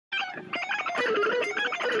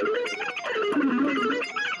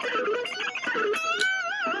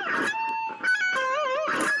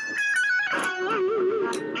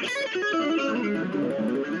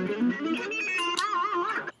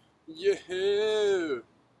Yo!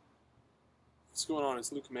 What's going on?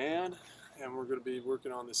 It's Luke Mann, and we're going to be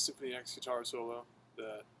working on this symphonyx guitar solo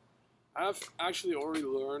that I've actually already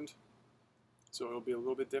learned, so it'll be a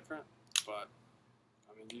little bit different, but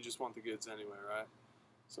I mean, you just want the goods anyway, right?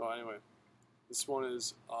 So anyway, this one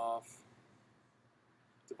is off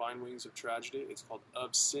Divine Wings of Tragedy. It's called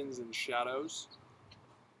Of Sins and Shadows.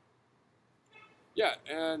 Yeah,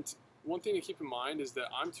 and one thing to keep in mind is that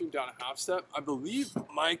I'm tuned down a half step. I believe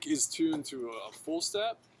Mike is tuned to a full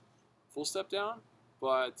step down,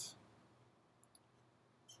 but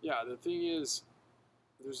yeah, the thing is,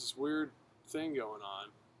 there's this weird thing going on.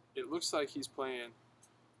 It looks like he's playing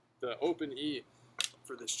the open E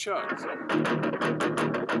for this chug.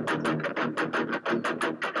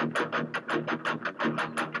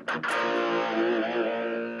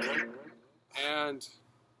 And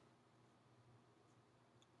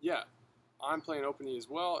yeah, I'm playing open E as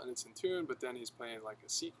well, and it's in tune, but then he's playing like a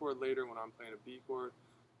C chord later when I'm playing a B chord.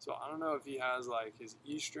 So I don't know if he has like his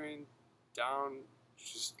E string down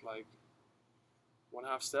just like one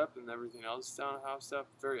half step and everything else down a half step.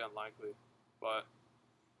 Very unlikely. But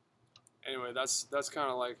anyway, that's kind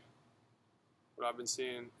of like what I've been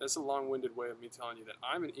seeing. That's a long-winded way of me telling you that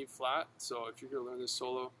I'm in E flat. So if you're going to learn this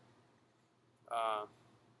solo,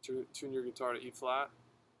 tune your guitar to E flat.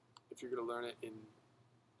 If you're going to learn it in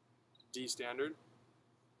D standard,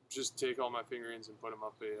 just take all my fingerings and put them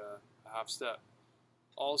up a half step.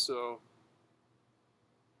 Also,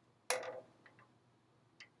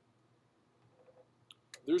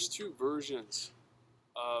 there's two versions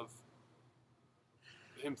of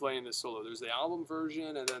him playing this solo. There's the album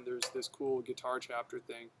version, and then there's this cool guitar chapter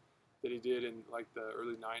thing that he did in like the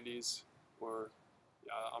early 90s, or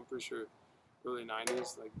yeah, I'm pretty sure early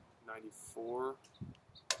 90s, like 94, or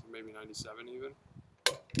maybe 97 even.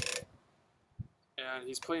 And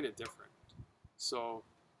he's playing it different. So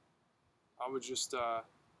I would just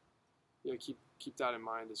yeah, keep that in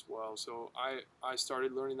mind as well. So I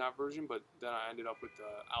started learning that version, but then I ended up with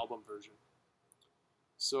the album version.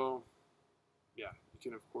 So yeah, you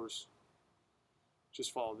can of course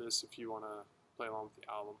just follow this if you want to play along with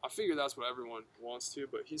the album. I figure that's what everyone wants to,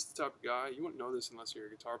 but he's the type of guy, you wouldn't know this unless you're a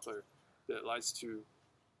guitar player, that likes to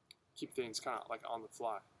keep things kind of like on the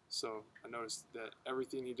fly. So I noticed that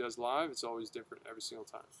everything he does live, it's always different every single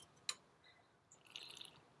time.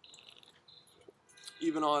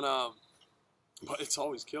 Even on, but it's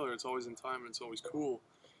always killer, it's always in time, and it's always cool.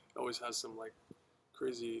 It always has some like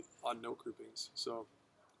crazy odd note groupings. So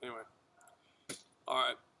anyway,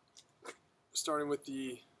 alright, starting with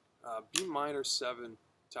the B minor 7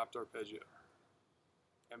 tapped arpeggio.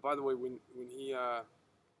 And by the way, when he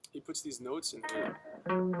puts these notes in here,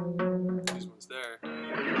 these ones there,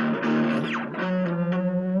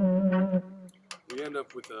 we end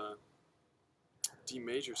up with a D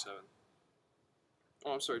major 7.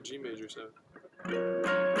 Oh, I'm sorry, G major 7.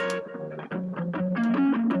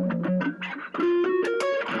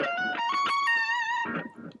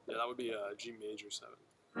 Yeah, that would be a G major 7.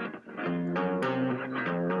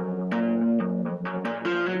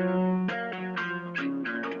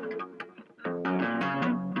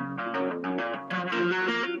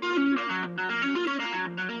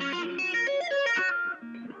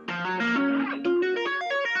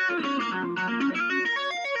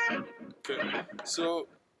 Okay, so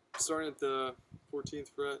starting at the 14th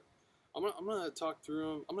fret, I'm gonna talk through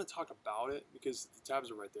them. I'm gonna talk about it because the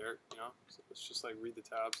tabs are right there, you know. So let's just like read the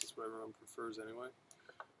tabs. That's what everyone prefers anyway.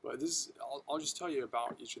 But this is, I'll just tell you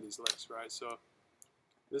about each of these licks, right? So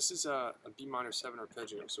this is a B minor 7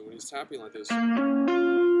 arpeggio. So when he's tapping like this,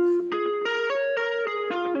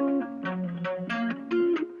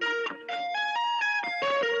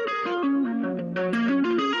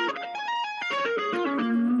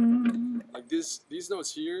 like these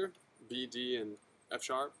notes here, B, D, and F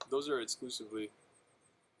sharp, those are exclusively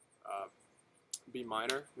B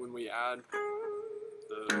minor. When we add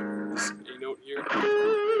this A note here,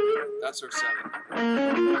 that's our 7.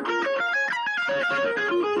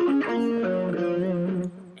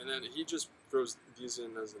 And then he just throws these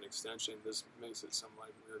in as an extension. This makes it some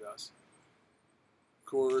like weird ass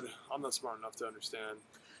chord. I'm not smart enough to understand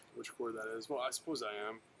which chord that is. Well, I suppose I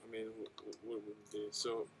am. I mean, what would it be?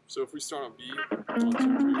 So if we start on B, 1, 2, 3,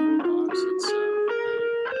 4, 5, 6, 7,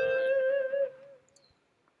 8,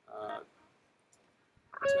 9,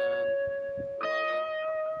 10, 11,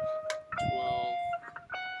 12,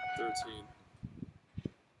 13.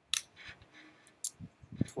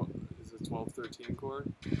 12, is it 12, 13 chord?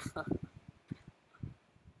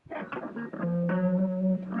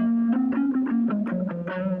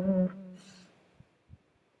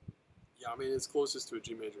 Yeah, I mean, it's closest to a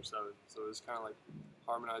G major 7, so it's kind of like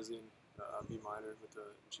harmonizing B minor with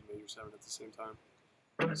the G major 7 at the same time.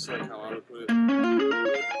 That's like how I would put it.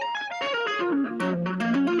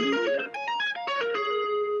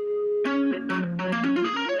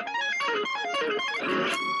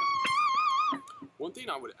 One thing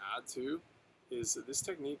I would add too is that this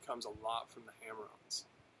technique comes a lot from the hammer-ons.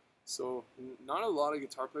 So not a lot of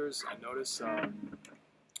guitar players, I notice,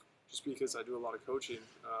 just because I do a lot of coaching,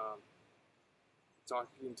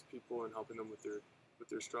 talking to people and helping them with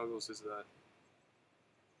their struggles, is that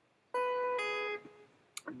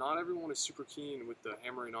not everyone is super keen with the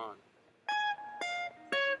hammering on.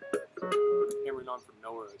 Hammering on from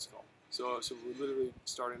nowhere, it's called. So we're literally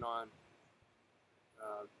starting on.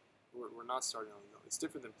 We're not starting on a note. It's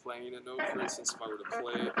different than playing a note. For instance, if I were to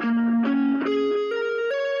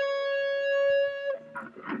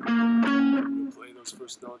play those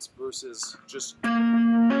first notes versus just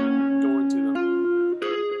going to them.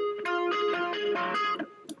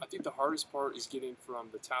 I think the hardest part is getting from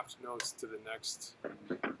the tapped notes to the next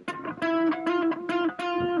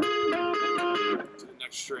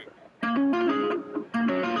string.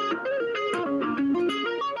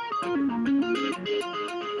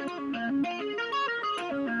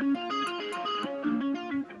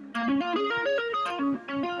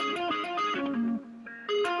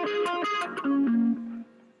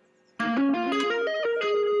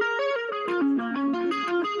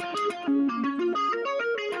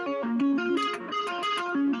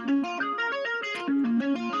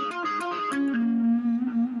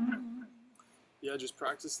 Yeah, just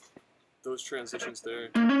practice those transitions there.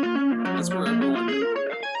 That's where everyone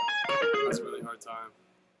has a really hard time.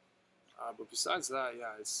 But besides that,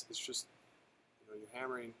 yeah, it's just, you're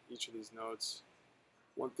hammering each of these notes.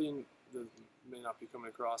 One thing that may not be coming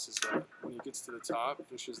across is that when he gets to the top, it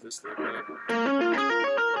finishes this little bit.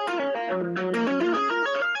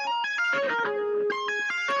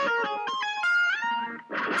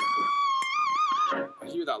 I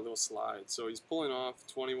hear that little slide. So he's pulling off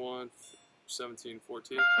 21, 17,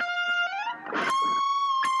 14.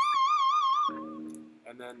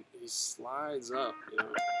 And then he slides up,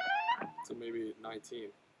 to maybe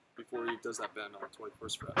 19 before he does that bend on the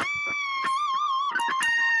 21st fret.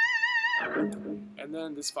 And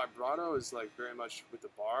then this vibrato is like very much with the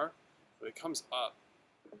bar, but it comes up.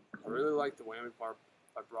 I really like the whammy bar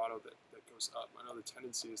vibrato that goes up. I know the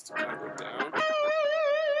tendency is to kind of go down,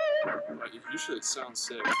 but usually it sounds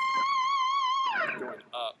sick going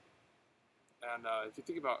up. And if you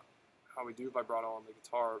think about how we do vibrato on the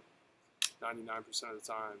guitar, 99% of the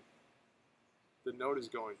time, the note is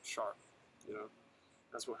going sharp.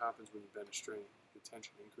 That's what happens when you bend a string. The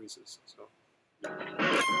tension increases. So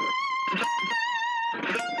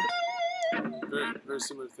very, very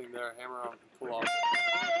similar thing there. Hammer on and pull off.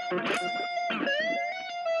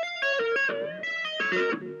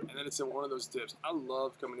 And then it's in one of those dips. I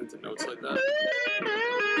love coming into notes like that.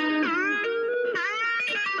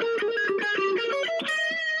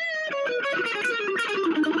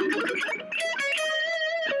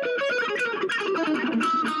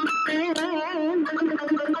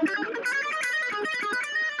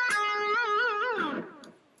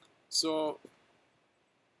 So,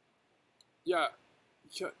 yeah,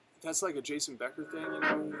 that's like a Jason Becker thing,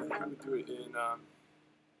 He would do it in, I'm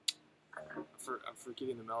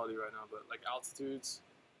forgetting the melody right now, but like altitudes,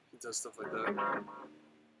 he does stuff like that.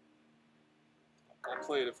 I'll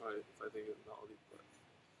play it if I think of the melody, but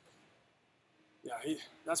yeah,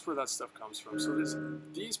 that's where that stuff comes from. So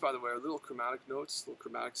these, by the way, are little chromatic notes, little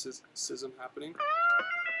chromaticism happening.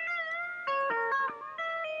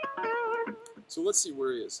 So let's see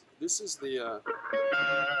where he is. This is the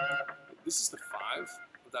 5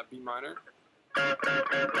 of that B minor.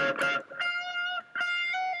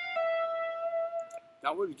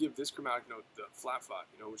 That would give this chromatic note the flat 5,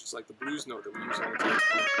 which is like the blues note that we use all the time.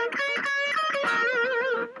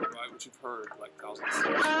 Right, which you've heard like thousands of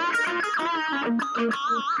times.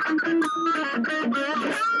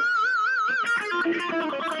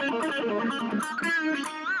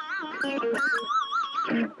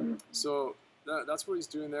 So that's what he's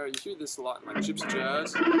doing there. You hear this a lot in like gypsy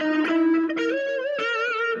jazz.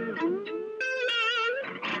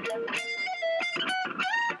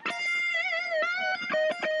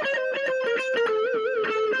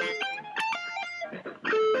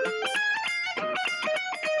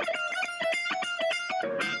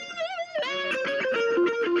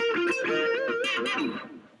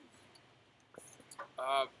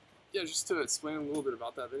 Yeah, just to explain a little bit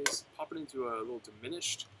about that, then he's popping into a little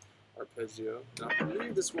diminished arpeggio. Now, I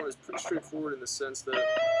believe this one is pretty straightforward in the sense that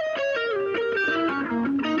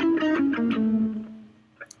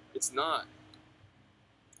it's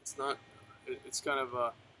kind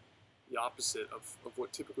of the opposite of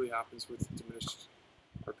what typically happens with diminished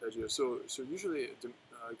arpeggio. So usually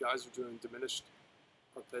guys are doing diminished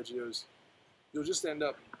arpeggios. You'll just end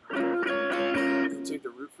up, you take the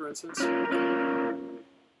root for instance, and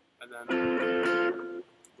then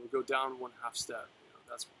they'll go down 1/2 step.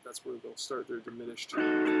 That's where they'll start their diminished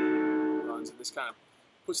runs, and this kind of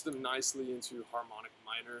puts them nicely into harmonic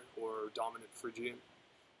minor or dominant Phrygian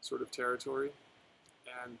sort of territory.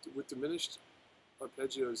 And with diminished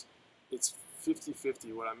arpeggios, it's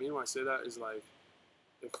 50-50. What I mean when I say that is, like,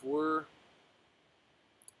 if we're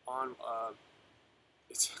on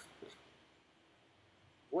it's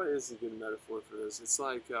what is a good metaphor for this? It's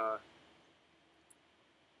like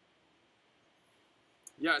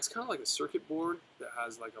yeah, it's kind of like a circuit board that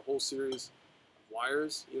has like a whole series of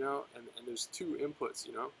wires, you know, and there's 2 inputs,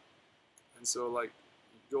 you know, and so like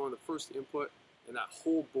you go on the first input and that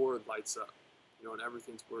whole board lights up, you know, and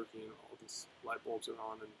everything's working, all these light bulbs are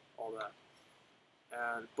on and all that,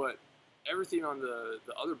 and but everything on the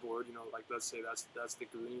other board, you know, like let's say that's the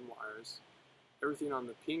green wires, everything on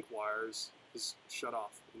the pink wires is shut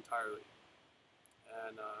off entirely,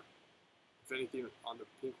 and if anything on the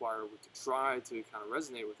pink wire were to try to kind of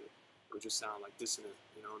resonate with it, it would just sound like dissonant,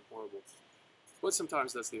 you know, and horrible. But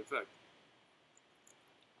sometimes that's the effect.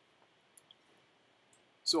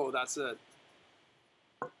 So that said,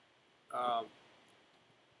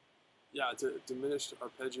 yeah, diminished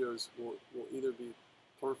arpeggios will either be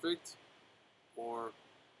perfect or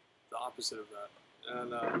the opposite of that.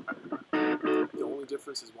 And the only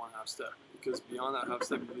difference is 1/2 step, because beyond that 1/2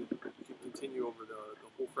 step, you can continue over the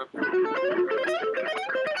whole fretboard.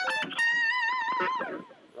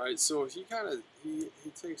 Right, so he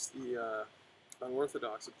takes the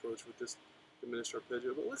unorthodox approach with this diminished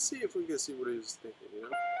arpeggio, but let's see if we can see what he was thinking, you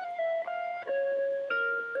know?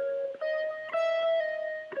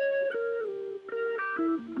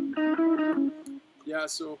 Yeah,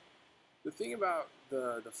 so the thing about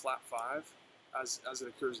the flat 5, as it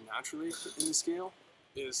occurs naturally in the scale,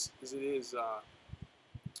 is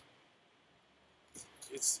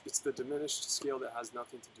it's the diminished scale that has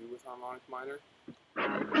nothing to do with harmonic minor.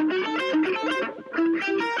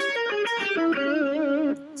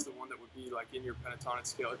 It's the one that would be like in your pentatonic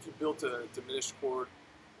scale. If you built a diminished chord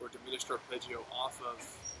or diminished arpeggio off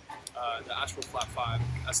of the actual flat 5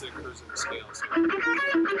 as it occurs in the scale, so,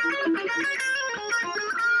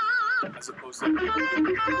 as opposed to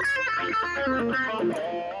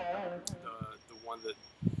the one that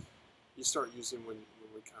you start using when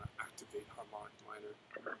we kind of activate harmonic minor.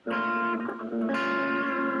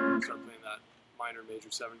 Start playing that minor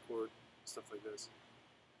major 7 chord, stuff like this,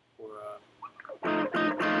 or turn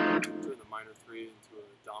the minor 3 into a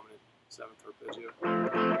dominant 7th arpeggio.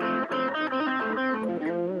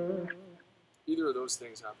 Either of those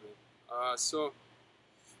things happening. So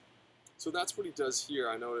that's what he does here.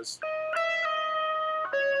 I noticed.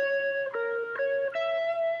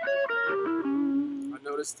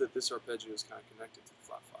 That this arpeggio is kind of connected to the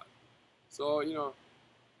flat 5. So, you know,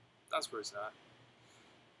 that's where it's at.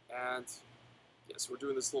 And yes, we're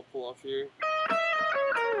doing this little pull off here.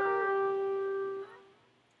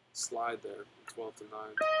 Slide there from 12 to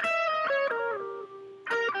 9.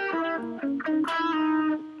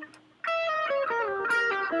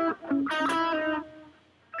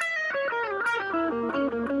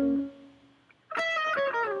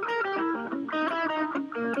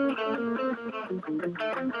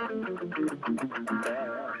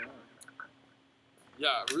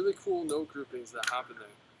 Yeah, really cool note groupings that happen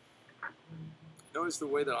there. Notice the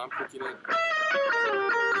way that I'm picking it.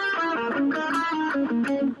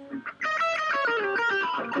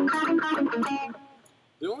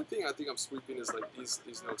 The only thing I think I'm sweeping is like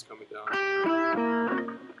these notes coming down.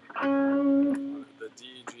 The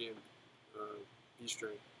D, G, and B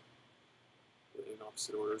string in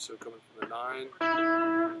opposite order. So coming from the 9,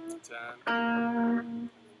 10, and then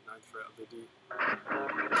 9th fret of the D.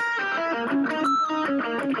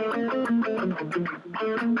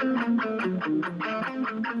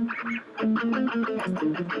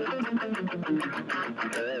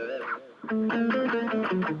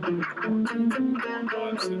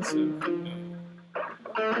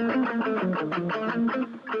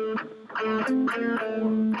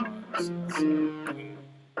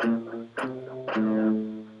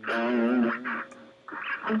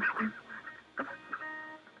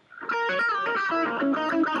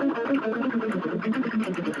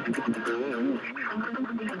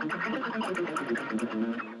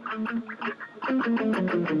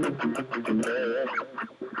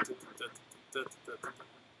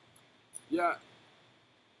 Yeah,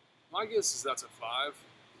 my guess is that's a 5,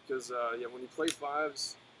 because yeah, when you play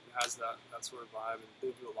 5s, has that sort of vibe, and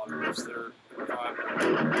they do a lot of riffs there. Vibe.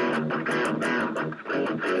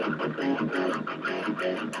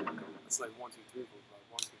 It's like 1, 2, 3, 4, 5.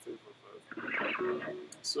 1, 2, 3, 4, 5.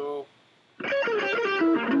 So.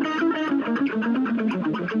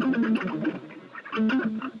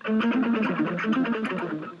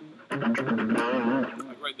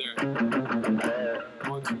 Like right there.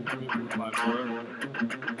 1, 2, 3, 4, 5.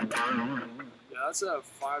 Yeah, that's a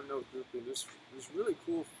 5-note grouping. There's really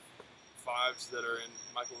cool 5s that are in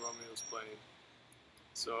Michael Romeo's playing.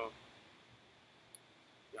 So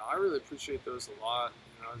yeah, I really appreciate those a lot.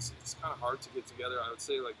 You know, it's kind of hard to get together. I would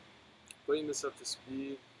say like putting this up to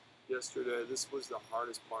speed yesterday, this was the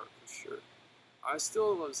hardest part for sure. I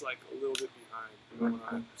still was like a little bit behind, you know, when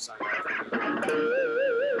I signed up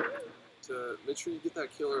to make sure you get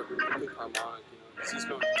that killer pick harmonic, you know, because he's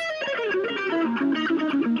going.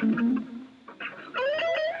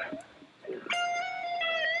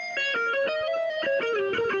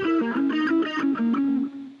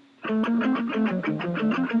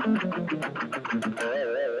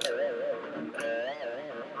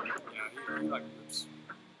 Yeah, he like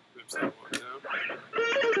rips that one, you know.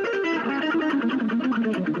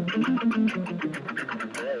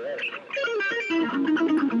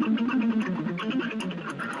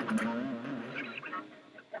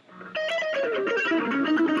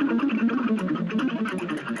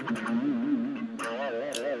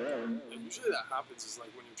 Usually that happens is like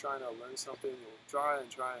when you're trying to learn something, you'll try and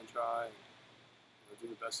try and try, and do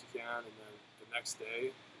the best you can, and then the next day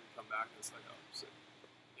you come back and it's like, oh, sick.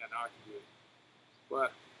 Yeah, now I can do it.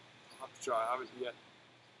 But I'll have to try. I haven't yet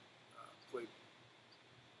played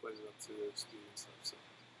it up to speed and stuff.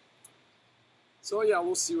 So yeah,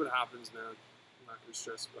 we'll see what happens, man. I'm not gonna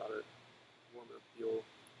stress about it. Warm up the old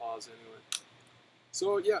pause anyway.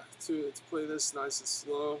 So yeah, to play this nice and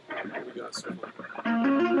slow, we got some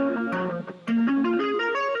fun.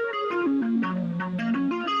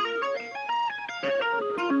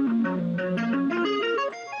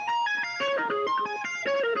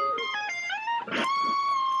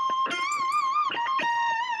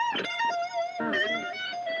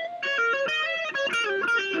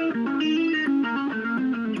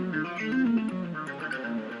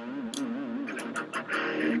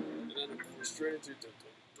 Straight into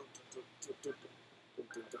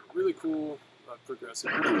really cool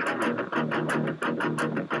progressive.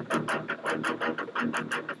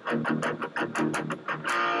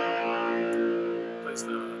 Place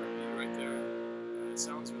the beat right there. It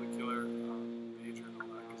sounds really killer, major and all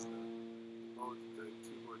that, because the mode the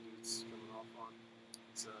keyboard dude's coming off on.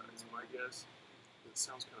 It's my guess. It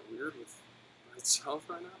sounds kind of weird with itself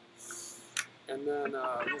right now. And then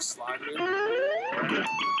a little slide here.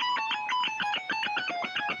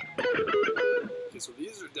 Okay, so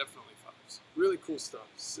these are definitely 5s. Really cool stuff.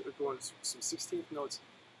 Going some 16th notes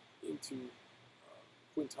into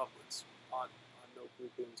quintuplets, odd note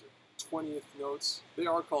groupings, or 20th notes. They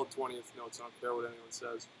are called 20th notes. I don't care what anyone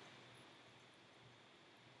says.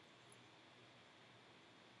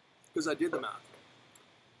 Because I did the math.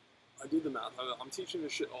 I'm teaching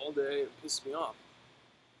this shit all day. It pisses me off.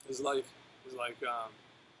 It's like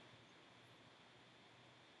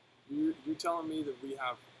you're telling me that we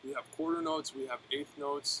have quarter notes, we have 8th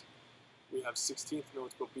notes, we have 16th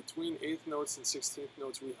notes, but between 8th notes and 16th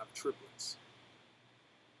notes we have triplets.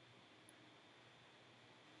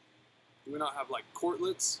 Do we not have like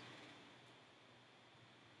quartlets?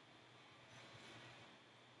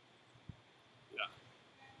 Yeah.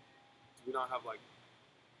 Do we not have like?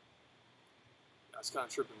 That's kind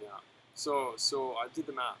of tripping me out. So I did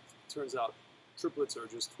the math. Turns out triplets are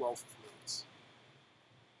just 12th notes.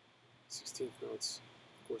 16th notes,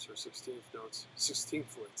 of course, are 16th notes.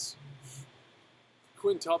 16thlets.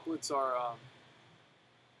 Quintuplets are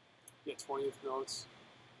 20th notes.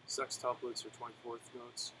 Sextuplets are 24th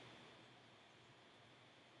notes.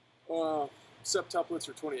 Septuplets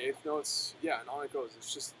are 28th notes. Yeah, and on it goes.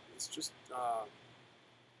 It's just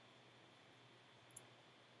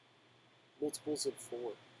multiples of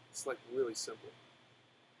 4. It's like really simple.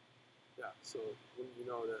 Yeah, so when you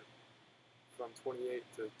know that from 28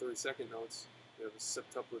 to 32nd notes, we have a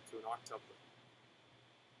septuplet to an octuplet.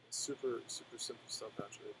 It's super simple stuff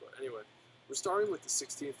actually. But anyway, we're starting with the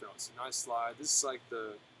 16th notes. A nice slide. This is like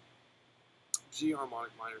the G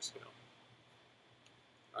harmonic minor scale.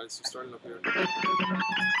 All right, so starting up here.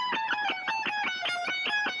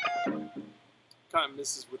 Kind of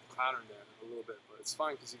misses with the pattern there a little bit, but it's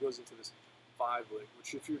fine because he goes into this 5 lick,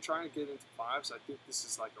 which if you're trying to get into 5s, I think this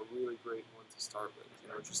is like a really great one to start with. You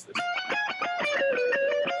know, just this.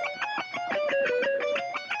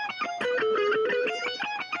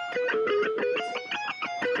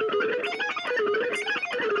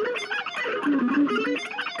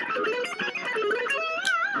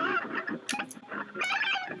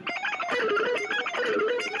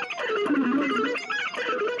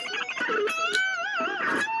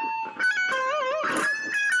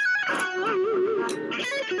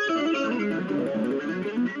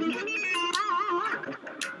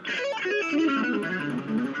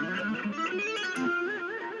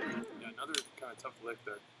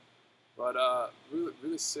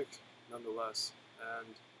 sick nonetheless.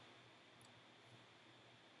 And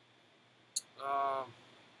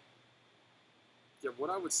yeah, what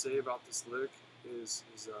I would say about this lick is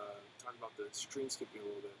talk about the string skipping a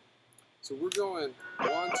little bit. So we're going 1, 2,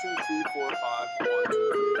 3, 4, 5, 1, 2,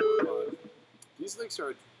 3, 4, 5. These licks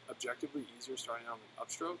are objectively easier starting out with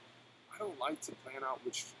upstroke. I don't like to plan out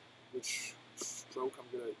which stroke I'm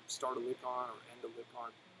gonna start a lick on or end a lick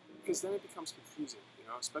on, because then it becomes confusing, you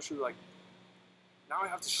know. Especially like now I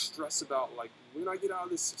have to stress about like when I get out of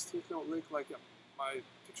this 16th note lick, like my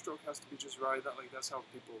pick stroke has to be just right. That's how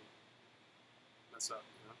people mess up,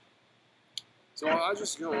 you know. So I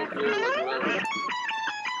just go up here like whatever.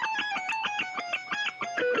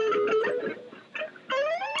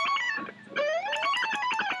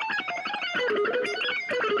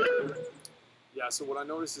 Yeah, so what I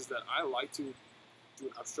notice is that I like to do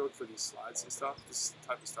an upstroke for these slides and stuff. This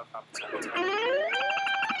type of stuff happens all the time.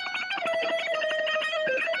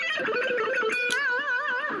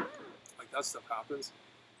 Like that stuff happens.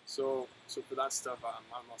 So for that stuff,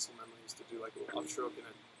 my muscle memory is to do like a little upstroke, and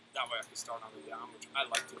then that way I can start on the down, which I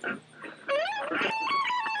like to do.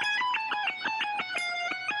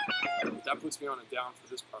 But that puts me on a down for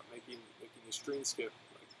this part, making the string skip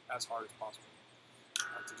like as hard as possible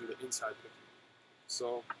to do the inside picking.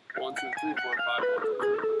 So 1, 2, 3, 4, 5, 1, 2,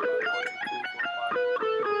 3, 4, 5,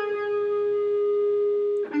 1,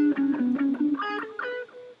 2, 3, 4,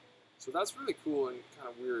 5. So that's really cool and kind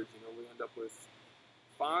of weird, you know. We end up with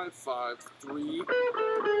 5, 5, 3, 5,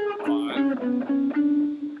 3,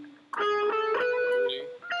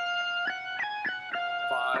 5,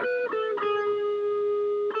 5,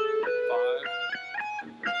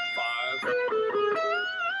 5.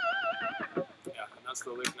 Yeah, and that's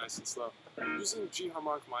the lick, nice and slow. Using G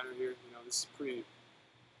harmonic minor here, you know, this is pretty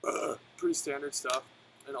standard stuff.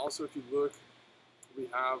 And also, if you look, we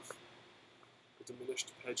have a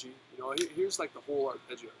diminished arpeggio. You know, here's like the whole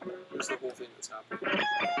arpeggio. Here's the whole thing that's happening.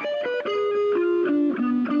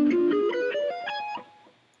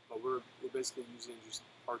 But we're basically using just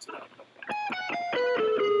parts of that.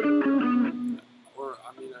 Or I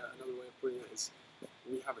mean, another way of putting it is,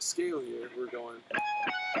 we have a scale here. We're going.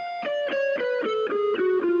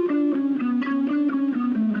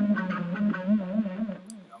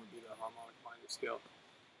 That would be the harmonic minor scale.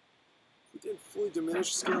 We did fully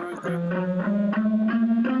diminished scale right there.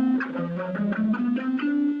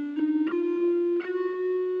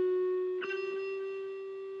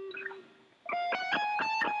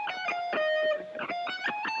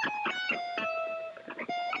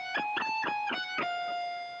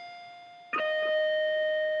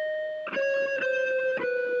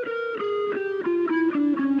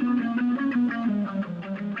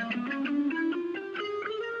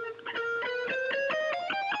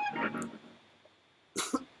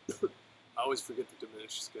 I always forget the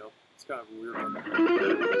diminished scale. It's kind of a weird one.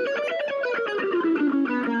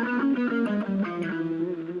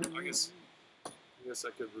 I guess I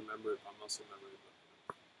could remember it by muscle memory, but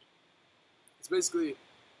it's basically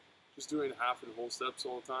just doing half and whole steps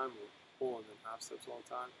all the time, or whole and then half steps all the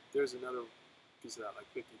time. There's another piece of that, like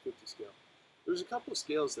 50-50 scale. There's a couple of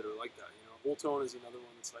scales that are like that, you know. Whole tone is another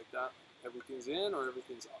one that's like that. Everything's in or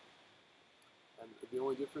everything's up. And the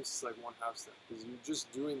only difference is like 1/2 step, because you're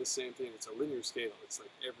just doing the same thing. It's a linear scale. It's like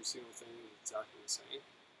every single thing is exactly the same.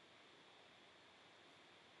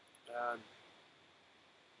 And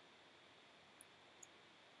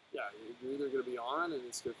yeah, you're either going to be on and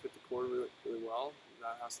it's going to fit the chord really, really well.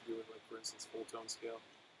 That has to do with, like, for instance, whole tone scale.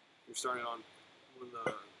 You're starting on one of the,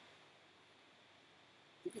 I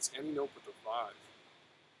think it's any note but the 5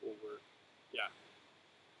 will work. Yeah.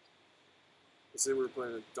 Let's say we're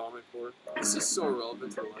playing a dominant chord. This is so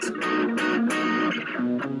relevant to the lesson.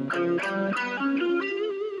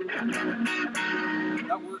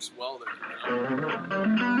 That works well there, you know?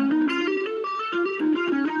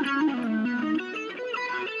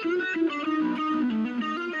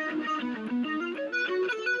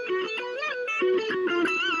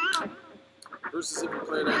 Versus if you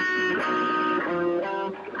played it.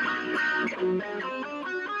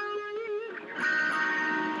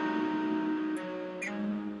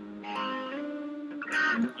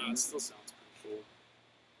 It still sounds pretty cool.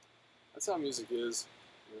 That's how music is.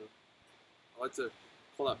 You know, I like to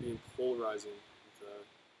call that being polarizing with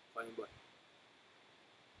playing, but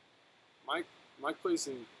Mike plays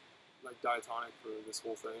in like diatonic for this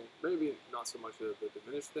whole thing. Maybe not so much of the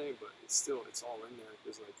diminished thing, but it's all in there,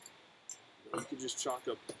 because like, you know, you could just chalk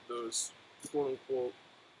up those quote unquote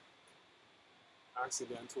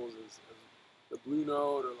accidentals as the blue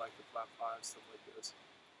note or like the flat 5, stuff like this.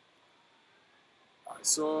 Alright,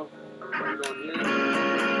 so we're going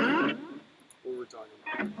here. what we're talking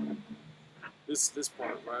about. This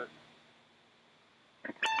part, right?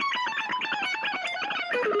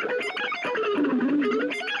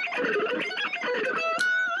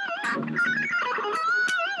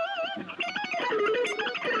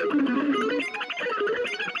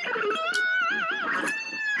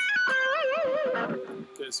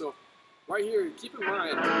 Okay, so right here, keep in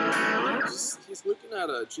mind, he's looking at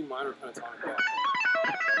a G minor pentatonic bar.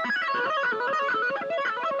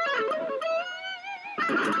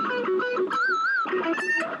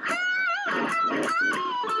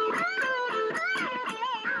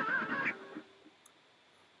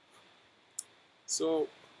 So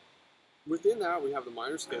within that, we have the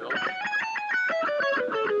minor scale.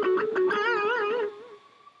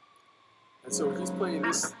 And so he's playing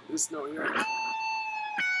this note here.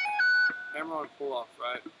 Hammer on pull off,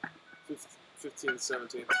 right? 15,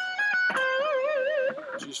 17.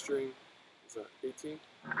 G string is that 18.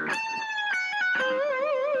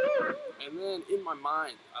 And then in my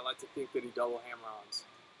mind, I like to think that he double hammer-ons.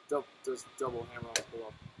 Does double hammer-on pull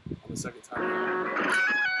off on the second time.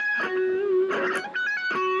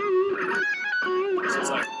 So it's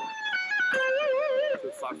like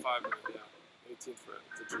the 5/5, yeah, 18th fret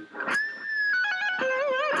to G.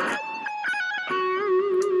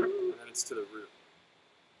 And then it's to the root.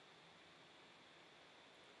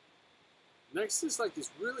 Next is like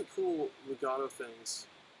these really cool legato things.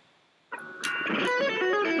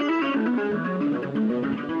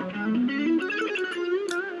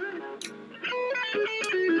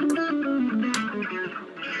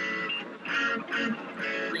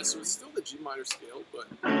 Yeah, so it's still the G minor scale, but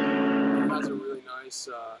it has a really nice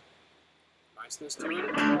niceness to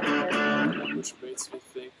it, which makes me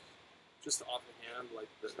think, just offhand, like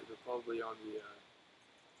they're probably on the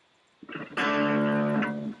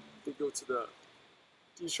they go to the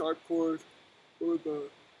D sharp chord or the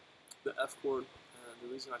F chord, and the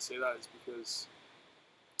reason I say that is because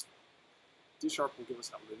D sharp will give us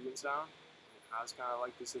that Lydian sound, and it has kind of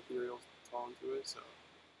like this ethereal tone to it, so I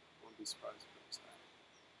won't be surprised if it was that.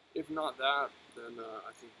 If not that, then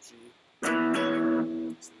I think G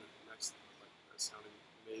is the next sounding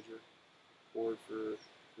major chord for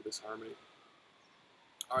this harmony.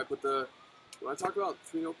 Alright, but when I talk about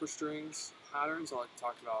 3-note per strings patterns, I like to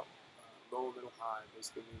talk about low, middle, high.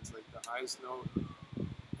 Basically means like the highest note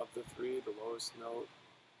of the 3, the lowest note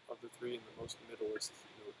of the 3, and the most middlest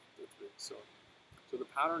note of the 3. So the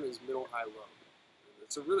pattern is middle, high, low.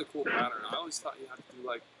 It's a really cool pattern. I always thought you had to do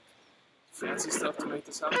like fancy stuff to make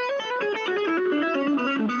this happen.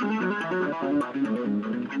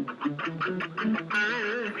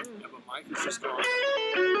 Yeah, but Mike is just going.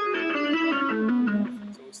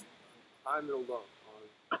 So it's high, middle, low.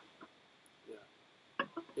 Yeah.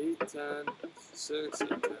 8, 10, 6, 8,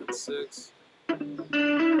 10, 6. 8,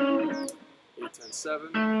 10, 7.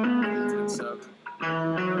 8, 10, 7.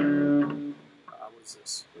 What is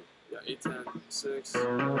this? Yeah, 8, 10, 6. 8,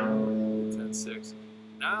 10, 6.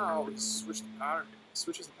 Now he switches the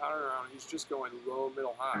pattern around. He's just going low,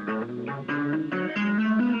 middle, high.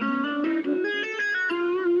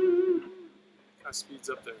 Kind of speeds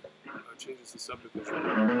up there. Changes the subdivision.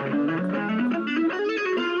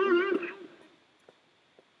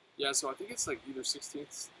 Yeah, so I think it's like either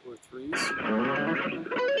 16ths or 3s.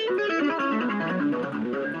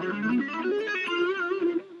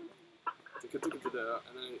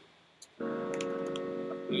 And then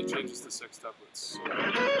it changes to sextuplets. So. I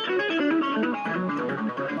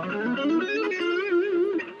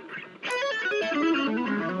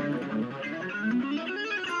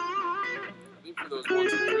think for those 1, 2,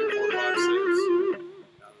 3, 4, 5, 6,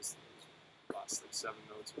 those last like 7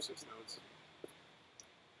 notes or 6 notes.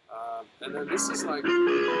 And then this is like what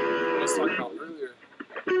I was talking about earlier.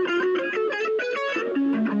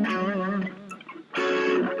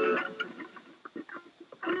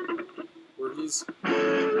 Where he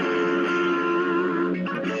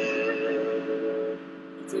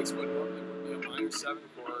takes what normally would be a minor 7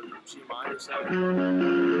 chord, G minor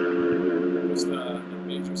 7, just a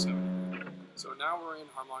major 7. So now we're in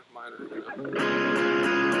harmonic minor,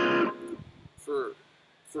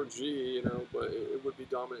 for G, you know, but it would be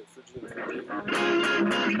dominant for G and for D.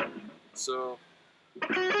 So,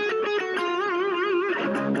 because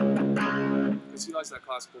he likes that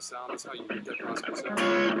classical sound, that's how you get that classical sound.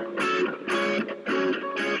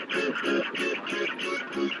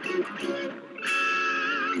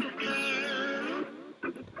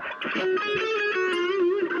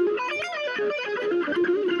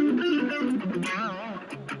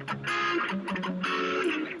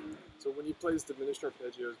 So when he plays diminished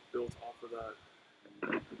arpeggios built off of that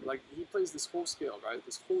Like, he plays this whole scale, right?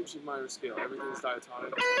 This whole G minor scale. Everything's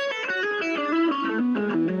diatonic. It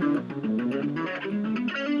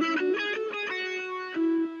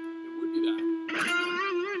would be that.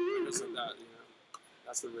 Just like that, you know.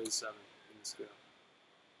 That's the raised 7 in the scale.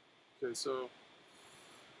 Okay, so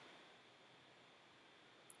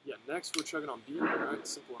yeah, next we're checking on B, right?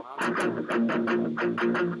 Simple amount.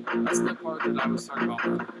 That's the part that I was talking about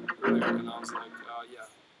earlier, and I was like, yeah,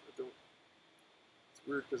 I don't. It's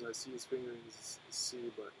weird because I see his finger in his C,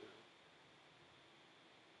 but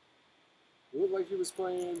it looked like he was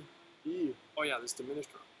playing E. Oh yeah, this diminished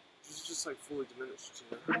drum. This is just like fully diminished,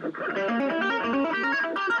 you know?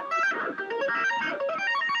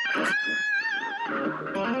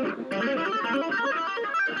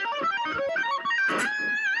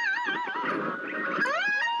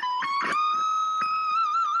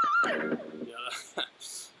 Yeah,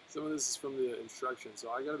 some of this is from the instructions, so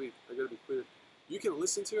I gotta be clear. You can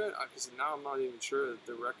listen to it because now I'm not even sure that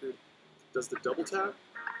the record does the double tap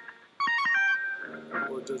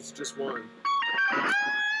or does just one.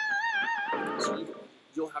 So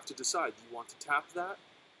you'll have to decide: do you want to tap that,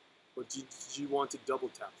 or do you want to double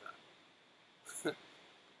tap that?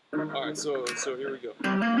 All right, so here we go.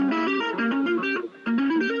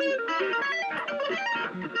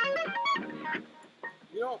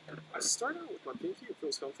 You know, I start out with my pinky. It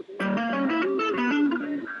feels comfortable.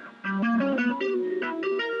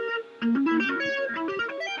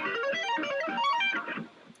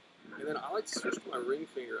 And then I like to switch to my ring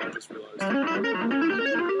finger, I just realized.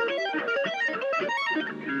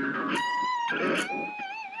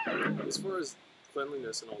 As far as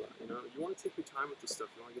cleanliness and all that, you know, you want to take your time with this stuff.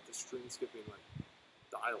 You want to get the string skipping like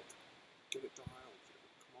dialed. Get it dialed.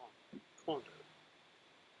 Come on, dude.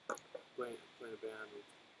 Playing a band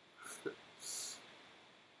with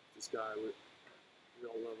this guy. We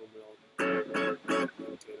all love him. We all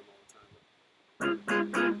imitate him all the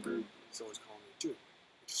time. He's always calling me, dude,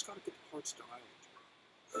 you just gotta get the parts dialed.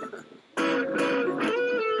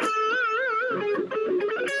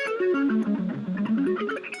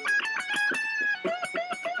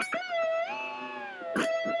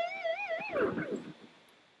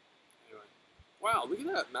 Anyway, wow, look at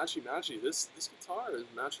that, matchy. This guitar is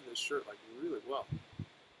matching this shirt like really well.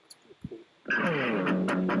 That's pretty cool.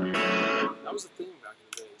 That was the thing back in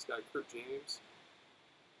the day. This guy Kurt James,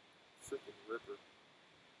 freaking ripper.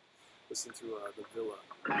 Listen to the Villa.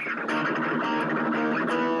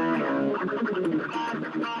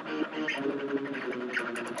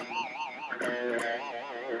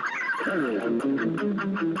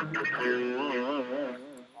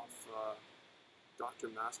 Off Dr.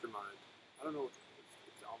 Mastermind. I don't know if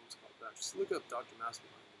the album's called that. Just look up Dr.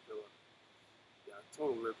 Mastermind and Villa. Yeah,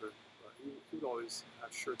 total ripper. But he would always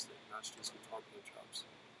have shirts that matched his guitar paint jobs.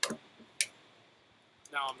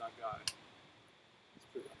 Now I'm that guy. It's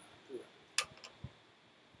pretty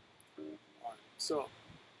Alright, so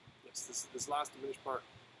yes, this last diminished part. I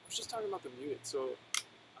was just talking about the muting. So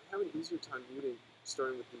I have an easier time muting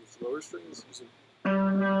starting with these lower strings using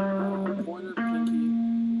pointer, pinky,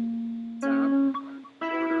 tap,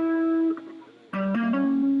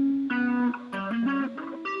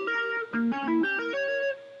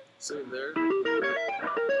 same there.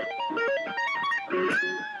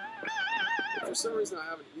 But for some reason I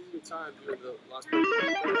have an easier time doing the last part.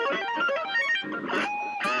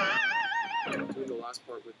 Doing the last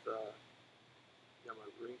part with yeah, my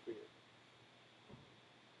ring finger.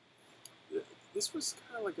 This was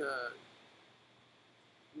kind of like a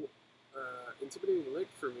intimidating lick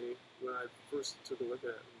for me when I first took a look at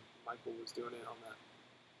it. Michael was doing it on that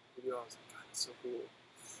video. I was like, God, that's so cool.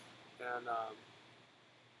 And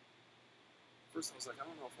first I was like, I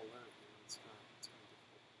don't know if I'll learn it. You know, it's kind of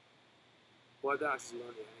difficult. But I actually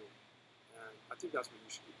learned it anyway. And I think that's what you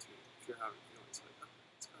should do too. If you're having, you know, it's like, oh,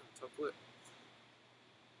 it's kind of a tough lick.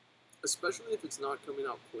 Especially if it's not coming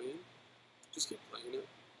out clean, just keep playing it.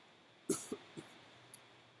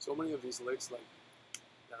 So many of these licks, like,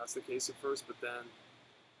 yeah, that's the case at first, but then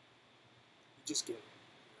you just get it.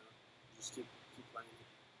 You know? You just keep playing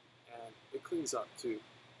it, and it cleans up too.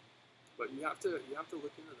 But you have to look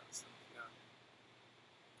into that stuff. Yeah.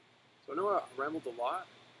 So I know I rambled a lot,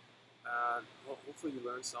 and hopefully you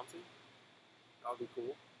learned something. That would be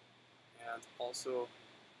cool. And also,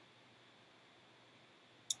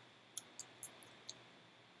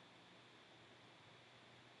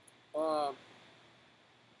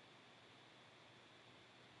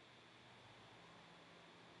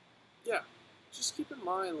 yeah, just keep in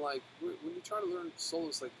mind, like, when you try to learn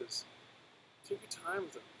solos like this, take your time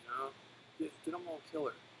with them, you know? Get them all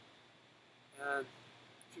killer. And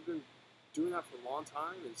if you've been doing that for a long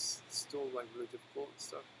time is still like really difficult and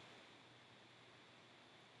stuff.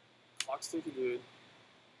 Clock's ticking, dude.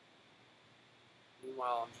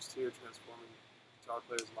 Meanwhile, I'm just here transforming guitar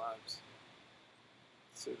players' lives,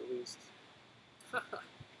 to say the least.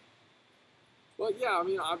 But yeah, I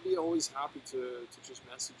mean, I'd be always happy to just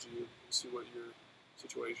message you and see what your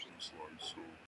situation is like. So